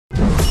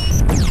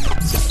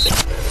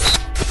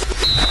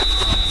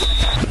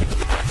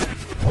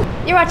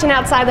You're watching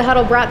Outside the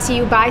Huddle, brought to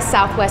you by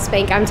Southwest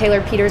Bank. I'm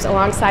Taylor Peters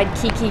alongside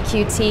Keke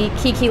Coutee.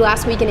 Keke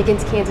last weekend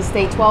against Kansas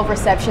State, 12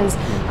 receptions,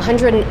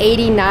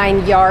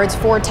 189 yards,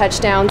 4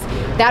 touchdowns.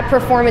 That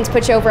performance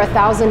put you over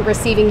 1,000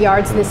 receiving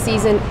yards this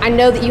season. I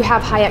know that you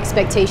have high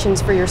expectations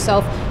for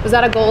yourself. Was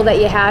that a goal that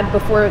you had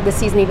before the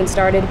season even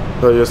started?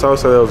 Yes, I would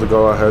say that was a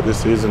goal I had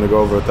this season, to go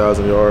over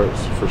 1,000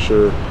 yards for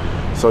sure.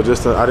 So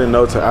I didn't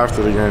know till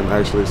after the game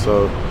actually.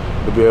 So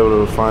to be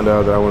able to find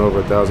out that I went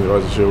over 1,000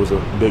 yards this year was a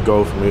big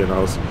goal for me, and I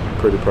was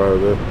pretty proud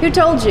of it. Who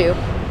told you?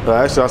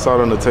 Actually, I saw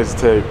it on the Texas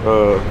Tech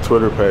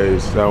Twitter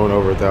page that I went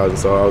over 1,000,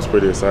 so I was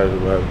pretty excited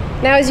about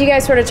it. Now, as you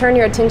guys sort of turn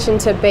your attention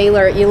to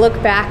Baylor, you look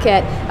back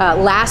at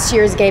last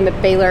year's game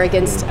at Baylor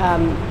against,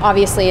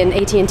 obviously, in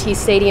AT&T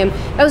Stadium.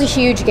 That was a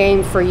huge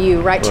game for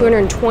you, right?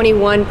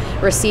 221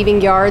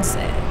 receiving yards.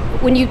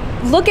 When you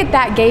look at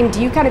that game,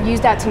 do you kind of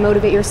use that to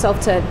motivate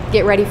yourself to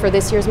get ready for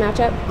this year's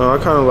matchup? I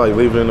kind of like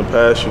leave it in the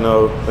past, you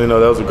know,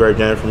 that was a great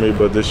game for me,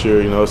 but this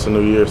year, it's a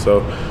new year,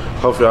 so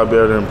hopefully I'll be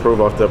able to improve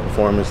off that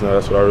performance.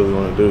 That's what I really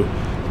want to do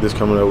this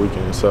coming up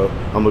weekend, so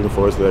I'm looking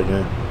forward to that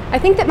game. I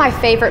think that my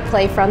favorite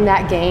play from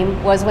that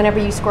game was whenever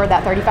you scored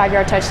that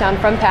 35-yard touchdown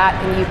from Pat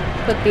and you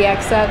put the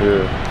X up.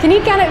 Yeah. Can you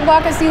kind of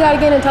walk us through that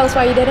again and tell us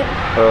why you did it?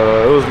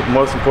 It was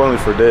most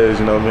importantly for Dez.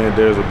 Me and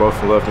Dez were both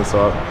from left, and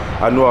so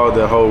I knew all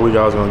that whole week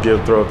I was going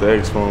to throw up the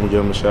X for him and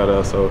give him a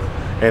shout-out. So,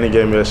 and he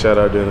gave me a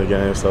shout-out during the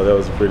game, so that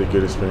was a pretty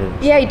good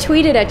experience. Yeah, he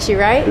tweeted at you,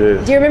 right?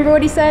 Yeah. Do you remember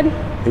what he said?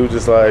 He was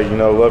just like,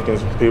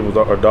 Lufkin's people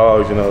are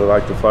dogs, they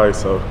like to fight,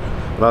 so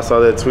when I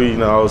saw that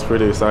tweet, I was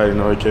pretty excited.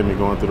 He kept me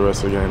going through the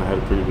rest of the game. I had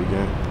a pretty big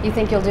game. You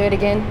think you'll do it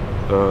again?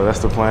 That's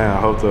the plan.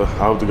 I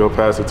hope to go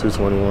past the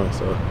 221,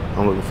 so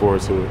I'm looking forward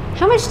to it.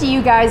 How much do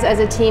you guys as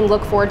a team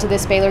look forward to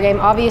this Baylor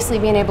game? Obviously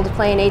being able to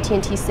play in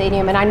AT&T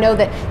Stadium, and I know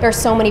that there's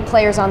so many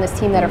players on this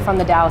team that are from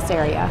the Dallas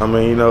area. I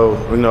mean,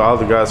 all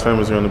the guys'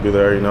 families are going to be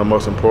there.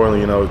 Most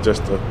importantly,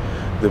 just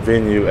the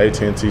venue,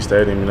 AT&T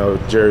Stadium,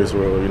 Jerry's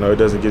World. It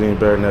doesn't get any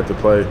better than that to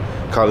play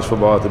college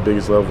football at the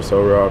biggest level,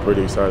 so we're all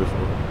pretty excited for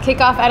it.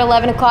 Kickoff at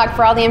 11 o'clock.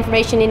 For all the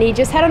information you need,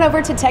 just head on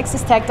over to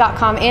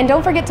texastech.com, and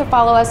don't forget to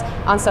follow us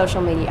on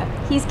social media.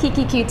 He's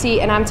Keke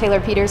Coutee, and I'm Taylor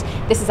Peters.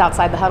 This is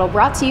Outside the Huddle,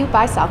 brought to you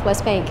by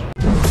Southwest Bank.